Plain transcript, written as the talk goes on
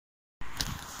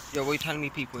Yo, what are you telling me,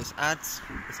 people? It's Ads,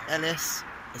 it's Ellis,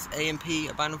 it's A&P,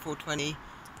 Abandoned 420.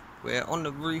 We're on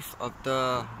the roof of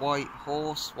the White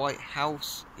House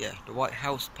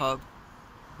pub,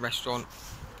 restaurant,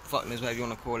 fuck knows whatever you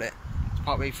want to call it. It's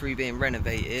partway through being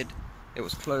renovated. It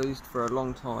was closed for a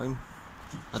long time.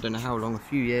 I don't know how long, a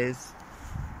few years.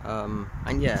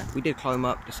 And yeah, we did climb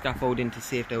up the scaffolding to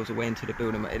see if there was a way into the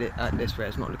building, but at this rate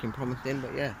it's not looking promising.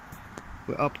 But yeah,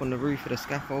 we're up on the roof of the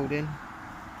scaffolding.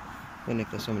 Don't know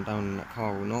if there's someone down in that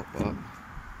car or not, but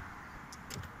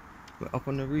we're up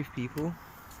on the roof, people.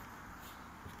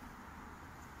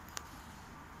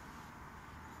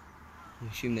 I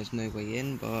assume there's no way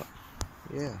in, but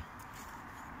yeah,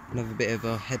 another bit of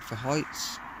a head for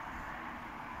heights.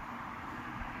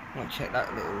 Might check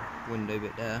that little window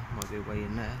bit there, might be a way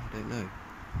in there, I don't know.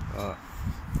 But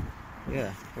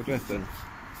yeah, what do you reckon?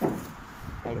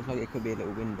 That looks like it could be a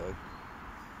little window.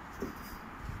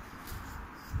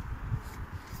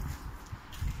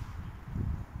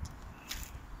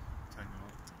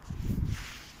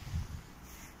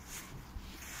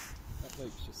 That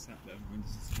bloke's just sat there and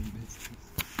just doing business.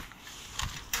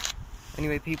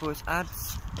 Anyway, people, it's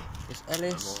Ads, it's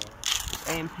Ellis, it's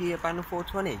A&P, Abandoned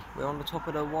 420. We're on the top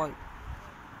of the White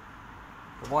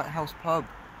House pub.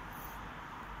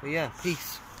 But yeah,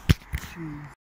 peace.